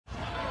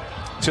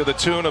to the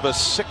tune of a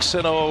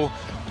 6-0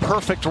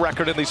 perfect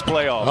record in these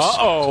playoffs.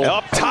 Uh-oh.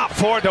 Up top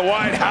for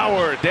Dwight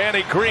Howard.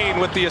 Danny Green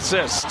with the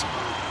assist.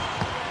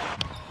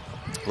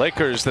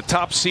 Lakers, the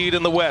top seed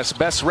in the West.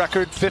 Best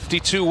record,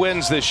 52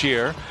 wins this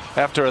year.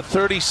 After a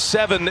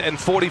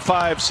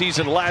 37-45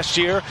 season last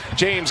year,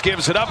 James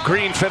gives it up.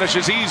 Green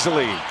finishes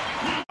easily.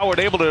 Howard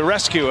able to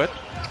rescue it.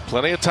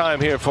 Plenty of time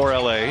here for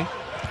LA.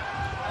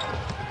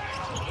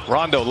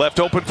 Rondo left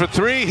open for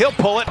three. He'll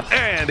pull it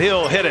and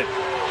he'll hit it.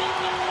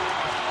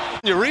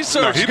 Your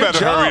research. No, he good better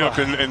job. hurry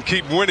up and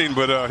keep winning,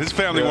 but his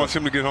family wants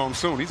him to get home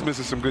soon. He's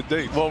missing some good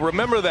dates. Well,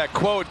 remember that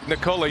quote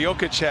Nikola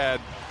Jokic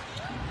had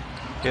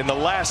in the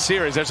last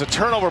series. There's a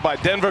turnover by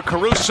Denver.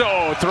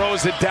 Caruso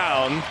throws it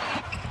down.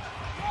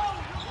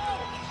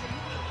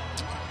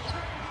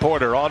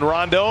 Porter on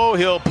Rondo.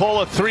 He'll pull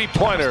a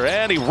three-pointer,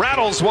 and he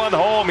rattles one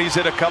home. He's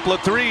hit a couple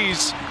of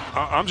threes.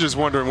 I'm just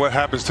wondering what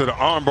happens to the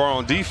armbar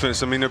on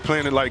defense. I mean, they're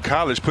playing it like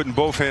college, putting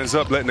both hands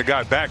up, letting the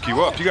guy back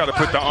you up. You got to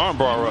put the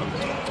armbar up.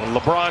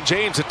 LeBron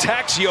James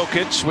attacks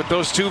Jokic with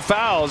those two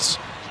fouls.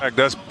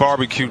 That's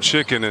barbecue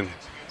chicken, and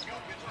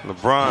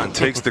LeBron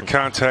takes the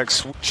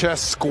contact.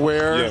 Chest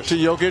square to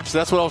Jokic.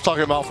 That's what I was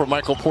talking about for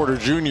Michael Porter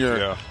Jr.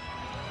 Yeah.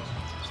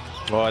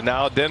 Well,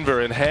 now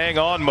Denver in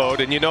hang-on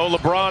mode, and you know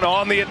LeBron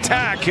on the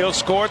attack. He'll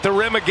score at the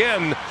rim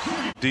again.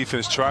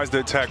 Defense tries to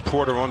attack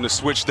Porter on the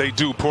switch. They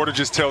do. Porter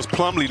just tells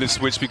Plumlee to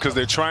switch because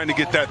they're trying to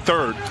get that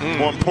third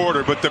on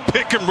Porter. But the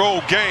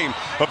pick-and-roll game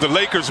of the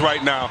Lakers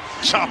right now,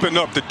 chopping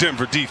up the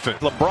Denver defense.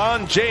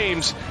 LeBron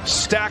James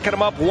stacking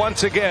them up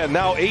once again.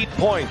 Now 8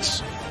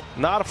 points.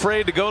 Not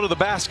afraid to go to the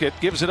basket.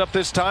 Gives it up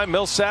this time.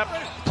 Millsap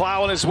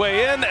plowing his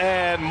way in,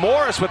 and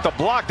Morris with the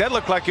block. That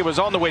looked like it was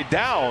on the way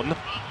down.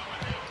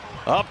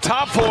 Up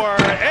top for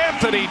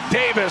Anthony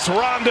Davis.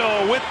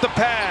 Rondo with the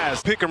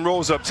pass. Pick and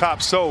rolls up top,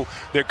 so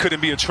there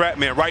couldn't be a trap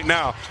man. Right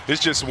now,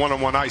 it's just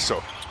one-on-one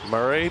ISO.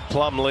 Murray,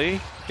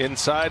 Plumlee,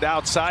 inside,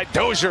 outside.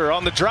 Dozier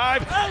on the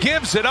drive,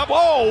 gives it up.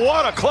 Oh,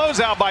 what a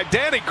closeout by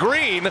Danny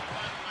Green.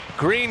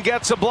 Green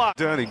gets a block.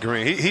 Danny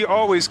Green, he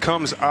always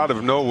comes out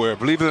of nowhere.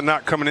 Believe it or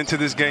not, coming into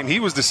this game,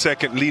 he was the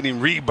second leading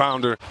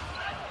rebounder.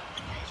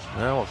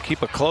 Well, we'll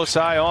keep a close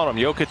eye on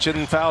him. Jokic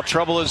in foul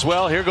trouble as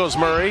well. Here goes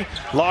Murray.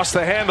 Lost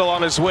the handle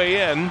on his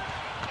way in.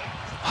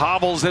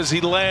 Hobbles as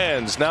he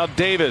lands. Now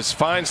Davis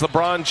finds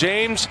LeBron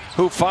James,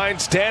 who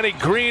finds Danny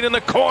Green in the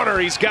corner.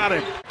 He's got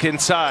it.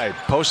 Inside.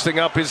 Posting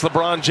up is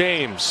LeBron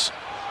James.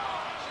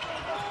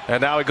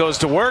 And now he goes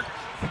to work.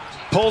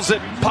 Pulls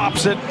it,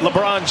 pops it.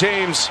 LeBron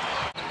James.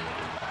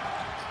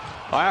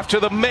 After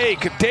the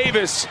make,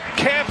 Davis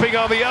camping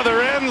on the other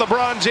end.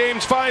 LeBron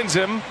James finds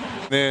him.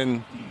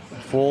 Then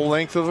full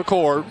length of the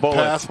court,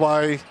 pass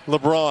by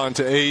LeBron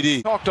to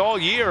AD. Talked all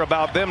year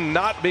about them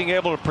not being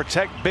able to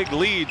protect big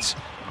leads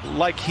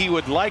like he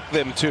would like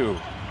them to.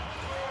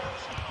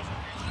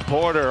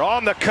 Porter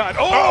on the cut.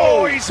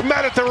 Oh, he's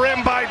met at the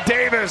rim by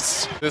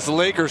Davis. This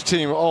Lakers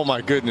team, oh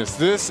my goodness,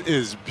 this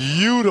is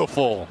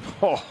beautiful.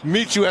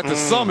 Meet you at the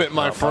summit,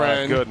 my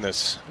friend. My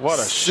goodness, what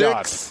a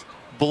shot. 6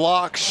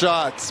 block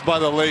shots by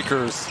the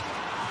Lakers.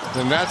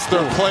 And that's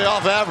their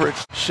playoff average.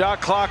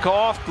 Shot clock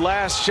off.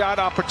 Last shot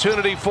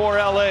opportunity for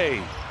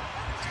LA.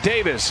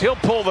 Davis, he'll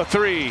pull the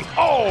three.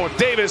 Oh,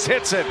 Davis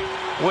hits it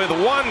with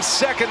 1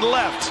 second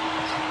left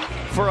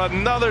for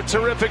another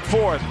terrific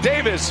fourth.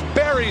 Davis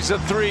buries a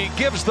three,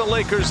 gives the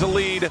Lakers a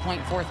lead.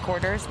 Fourth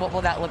quarters. What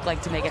will that look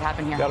like to make it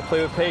happen here? Got to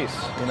play with pace.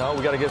 You know,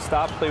 we got to get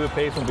stopped, play with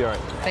pace, and be all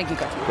right. Thank you,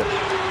 Coach.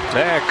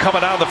 And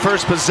coming out of the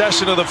first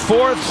possession of the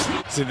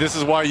fourth. See, this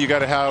is why you got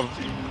to have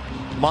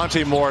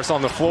Monte Morris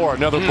on the floor,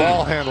 another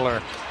ball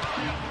handler.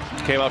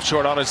 Came up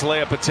short on his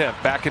layup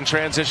attempt. Back in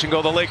transition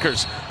go the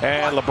Lakers.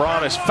 And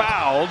LeBron is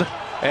fouled.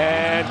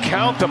 And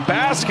count the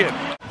basket.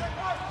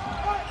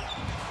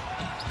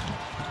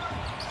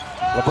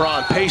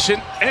 LeBron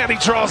patient. And he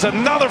draws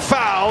another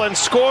foul and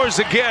scores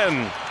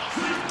again.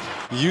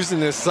 Using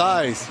his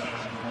size.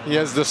 He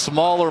has the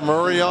smaller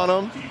Murray on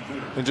him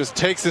and just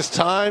takes his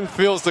time,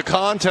 feels the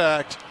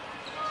contact.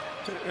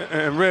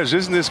 And Reg,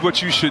 isn't this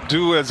what you should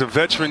do as a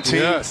veteran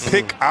team? Yes.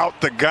 Pick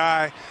out the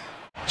guy.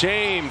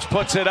 James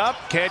puts it up,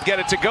 can't get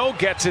it to go,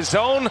 gets his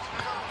own,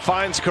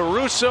 finds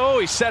Caruso,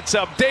 he sets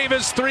up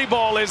Davis, three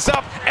ball is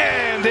up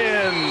and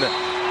in.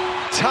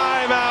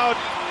 Timeout,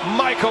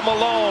 Michael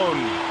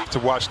Malone. To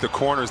watch the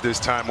corners this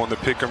time on the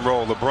pick and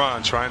roll.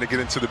 LeBron trying to get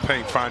into the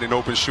paint, finding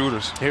open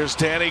shooters. Here's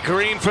Danny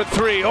Green for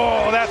three.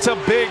 Oh, that's a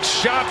big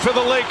shot for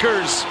the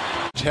Lakers.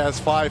 Has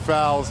 5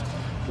 fouls.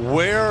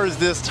 Where is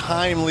this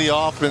timely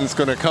offense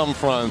going to come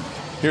from?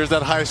 Here's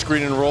that high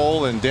screen and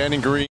roll, and Danny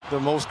Green, the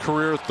most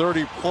career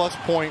 30-plus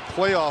point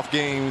playoff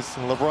games.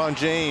 LeBron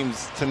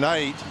James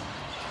tonight,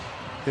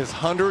 his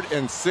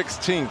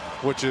 116th,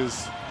 which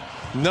is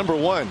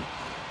 #1.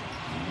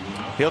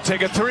 He'll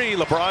take a three.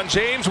 LeBron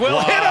James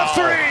will hit a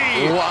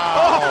three.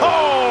 Wow.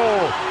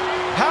 Oh,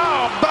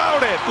 how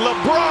about it,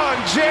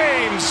 LeBron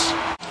James?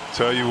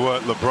 Tell you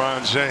what,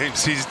 LeBron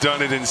James, he's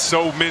done it in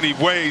so many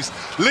ways.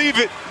 Leave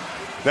it.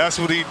 That's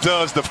what he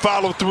does, the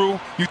follow through.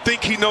 You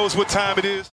think he knows what time it is?